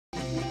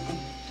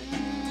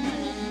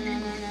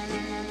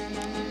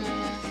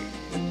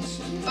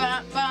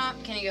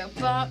go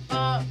bop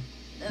bop,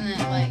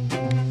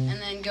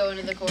 and then go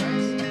into the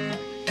chorus.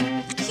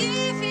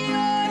 Keep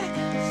your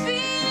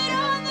feet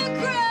on the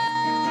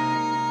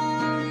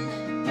ground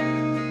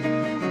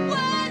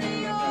when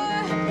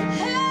your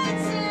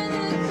head's in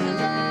the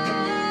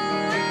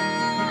clouds.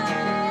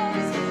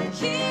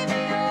 Keep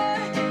your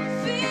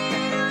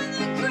feet on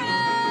the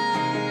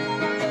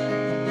ground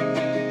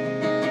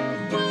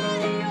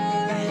when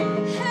your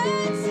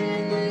head's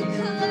in the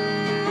clouds.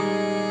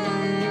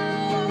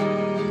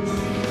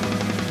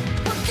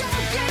 We'll go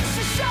get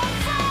your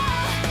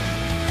shofar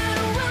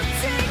and we'll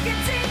take a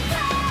deep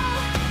bow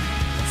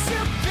to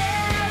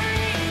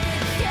bury the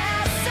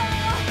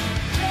castle,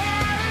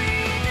 bury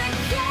the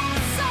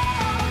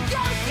castle.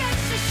 Go get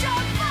your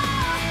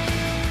shofar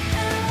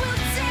and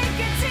we'll take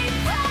a deep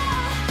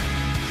bow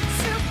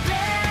to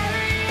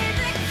bury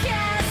the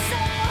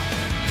castle,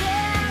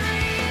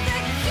 bury the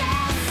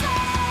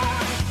castle.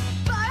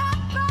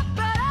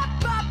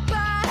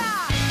 Ba-da-ba-ba-da-ba-ba-da.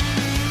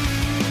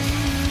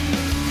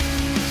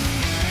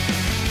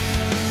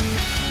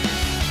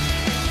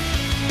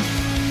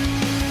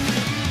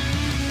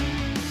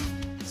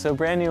 So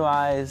Brand New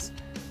Eyes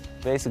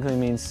basically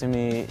means to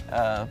me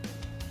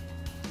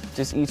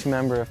just each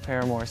member of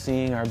Paramore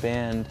seeing our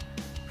band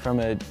from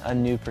a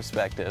new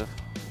perspective.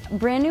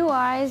 Brand New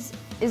Eyes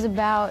is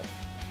about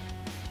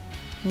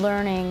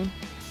learning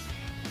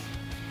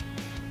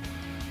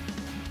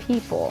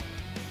people,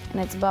 and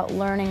it's about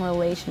learning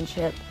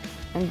relationship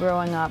and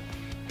growing up,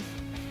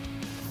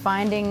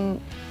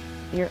 finding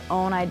your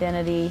own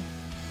identity,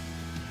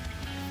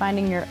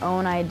 finding your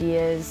own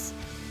ideas,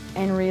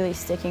 and really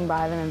sticking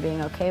by them and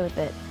being okay with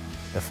it.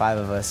 The five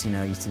of us, you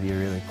know, used to be a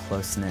really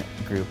close-knit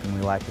group, and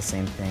we liked the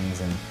same things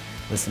and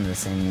listened to the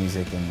same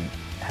music and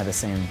had the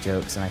same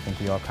jokes, and I think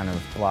we all kind of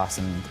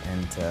blossomed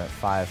into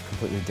five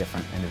completely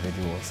different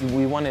individuals.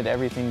 We wanted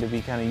everything to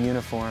be kind of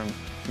uniform.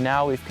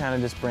 Now we've kind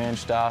of just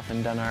branched off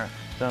and done our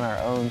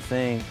own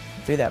thing.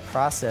 Through that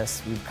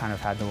process, we've kind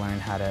of had to learn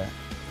how to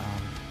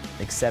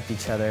accept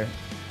each other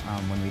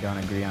when we don't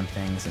agree on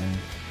things, and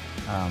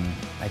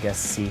I guess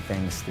see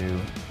things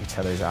through each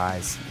other's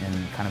eyes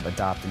and kind of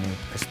adopt a new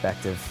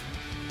perspective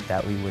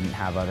that we wouldn't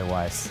have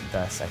otherwise.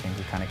 Thus, I think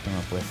we kind of came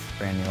up with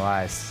Brand New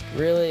Eyes.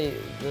 Really,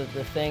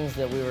 the things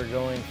that we were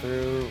going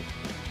through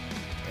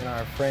in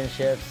our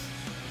friendships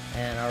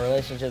and our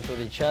relationships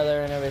with each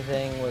other and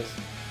everything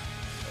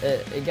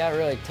it got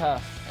really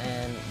tough.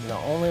 And the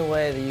only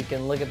way that you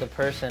can look at the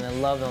person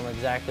and love them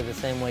exactly the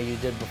same way you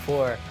did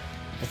before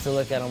is to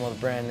look at them with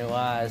brand new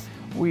eyes.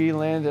 We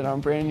landed on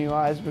Brand New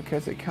Eyes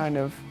because it kind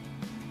of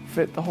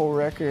fit the whole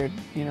record.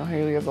 You know,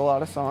 Haley has a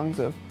lot of songs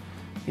of,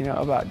 you know,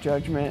 about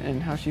judgment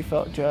and how she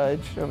felt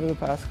judged over the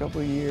past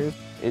couple of years.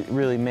 It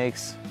really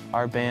makes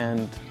our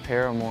band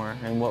Paramore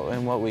and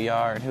what we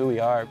are and who we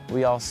are.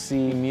 We all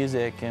see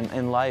music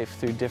and life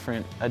through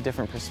a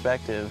different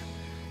perspective,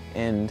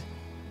 and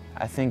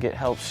I think it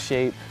helps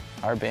shape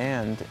our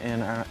band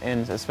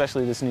and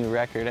especially this new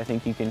record. I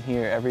think you can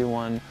hear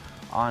everyone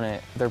on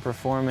it. Their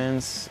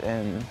performance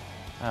and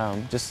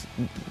just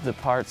the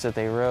parts that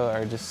they wrote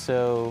are just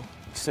so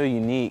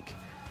unique,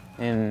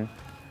 and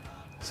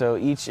so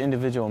each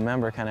individual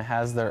member kind of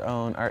has their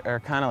own, are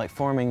kind of like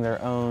forming their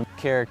own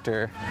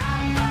character.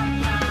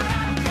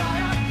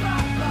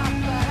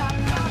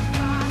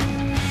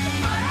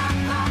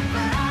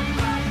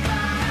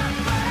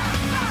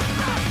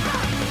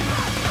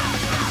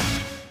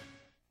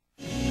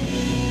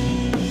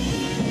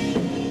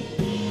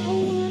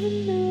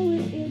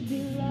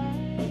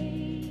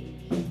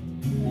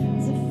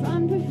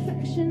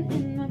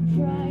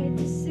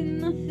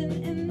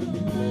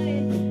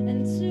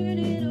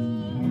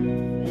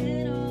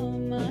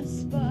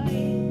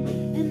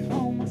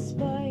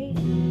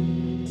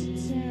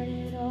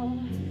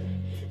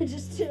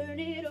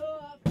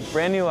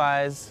 Brand New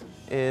Eyes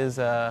is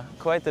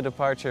quite the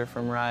departure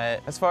from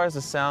Riot. As far as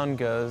the sound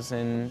goes,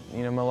 and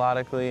you know,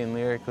 melodically and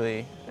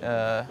lyrically,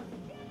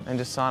 and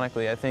just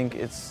sonically, I think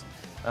it's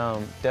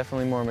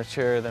definitely more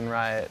mature than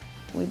Riot.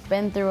 We've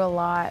been through a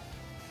lot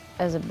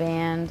as a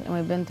band, and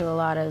we've been through a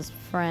lot as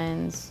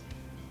friends.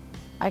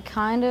 I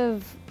kind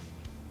of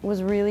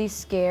was really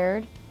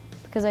scared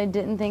because I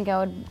didn't think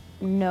I would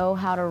know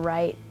how to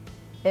write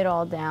it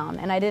all down,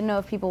 and I didn't know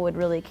if people would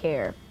really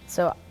care.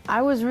 So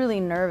I was really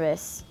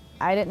nervous.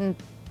 I didn't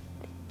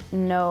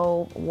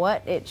know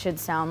what it should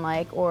sound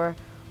like or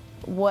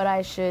what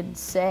I should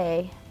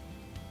say.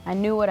 I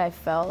knew what I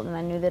felt, and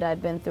I knew that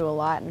I'd been through a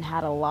lot and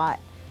had a lot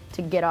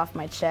to get off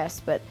my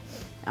chest, but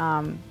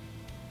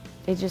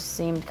it just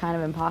seemed kind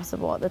of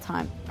impossible at the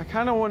time. I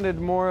kind of wanted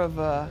more of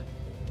a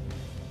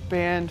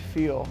band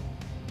feel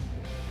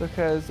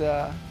because,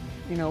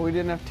 you know, we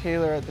didn't have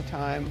Taylor at the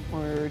time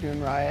when we were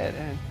doing Riot,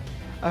 and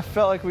I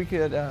felt like we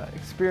could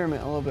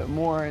experiment a little bit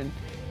more, and,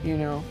 you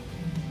know,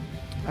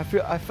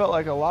 I felt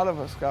like a lot of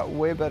us got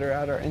way better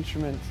at our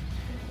instruments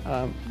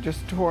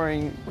just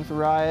touring with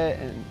Riot,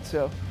 and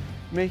so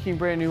making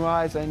Brand New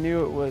Eyes, I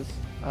knew it was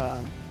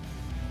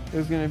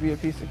going to be a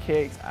piece of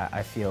cake.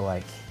 I feel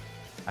like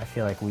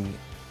we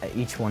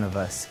each one of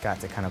us got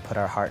to kind of put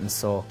our heart and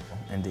soul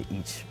into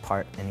each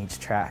part and each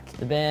track.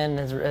 The band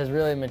has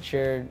really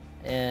matured,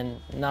 and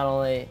not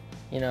only,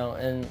 you know,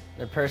 in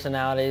their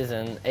personalities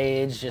and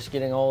age, just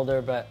getting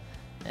older, but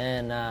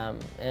in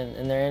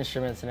their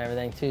instruments and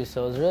everything too.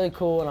 So it was really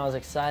cool, and I was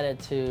excited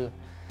to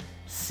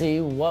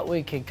see what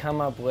we could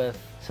come up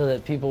with so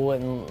that people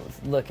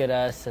wouldn't look at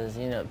us as,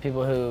 you know,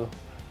 people who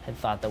had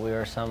thought that we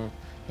were some,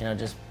 you know,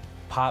 just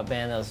pop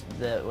band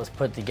that was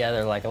put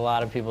together like a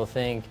lot of people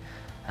think.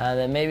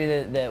 That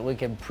maybe that we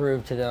could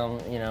prove to them,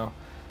 you know,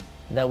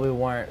 that we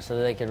weren't, so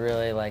that they could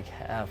really like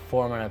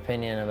form an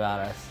opinion about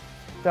us.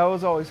 That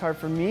was always hard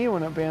for me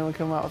when a band would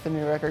come out with a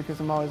new record, because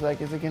I'm always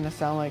like, is it gonna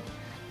sound like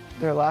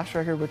their last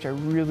record, which I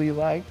really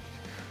liked?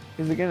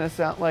 Is it gonna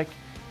sound like,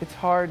 it's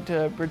hard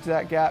to bridge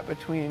that gap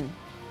between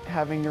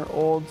having your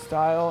old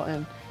style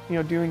and, you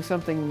know, doing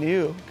something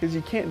new, because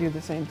you can't do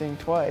the same thing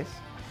twice.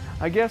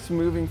 I guess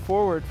moving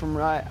forward from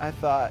Riot, I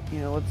thought, you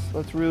know,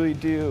 let's really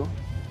do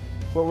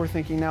what we're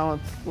thinking now.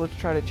 Let's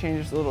try to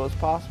change as little as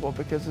possible,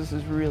 because this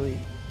is really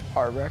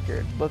our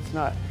record. Let's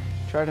not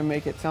try to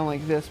make it sound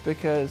like this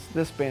because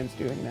this band's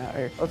doing that.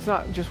 Or let's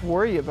not just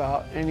worry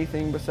about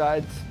anything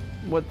besides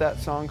what that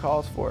song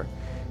calls for.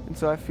 And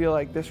so I feel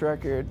like this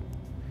record,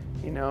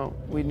 you know,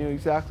 we knew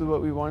exactly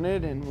what we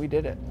wanted and we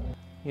did it.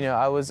 You know,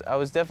 I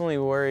was definitely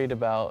worried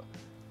about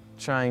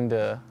trying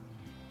to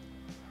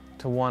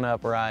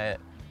one-up Riot,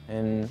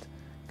 and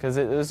because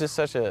it was just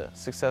such a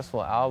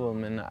successful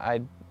album,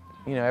 and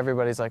you know,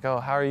 everybody's like, oh,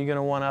 how are you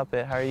gonna one-up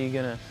it? How are you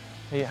gonna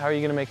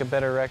make a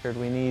better record?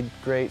 We need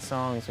great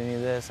songs. We need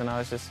this, and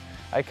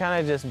I kind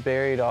of just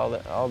buried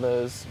all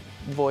those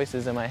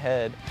voices in my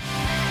head.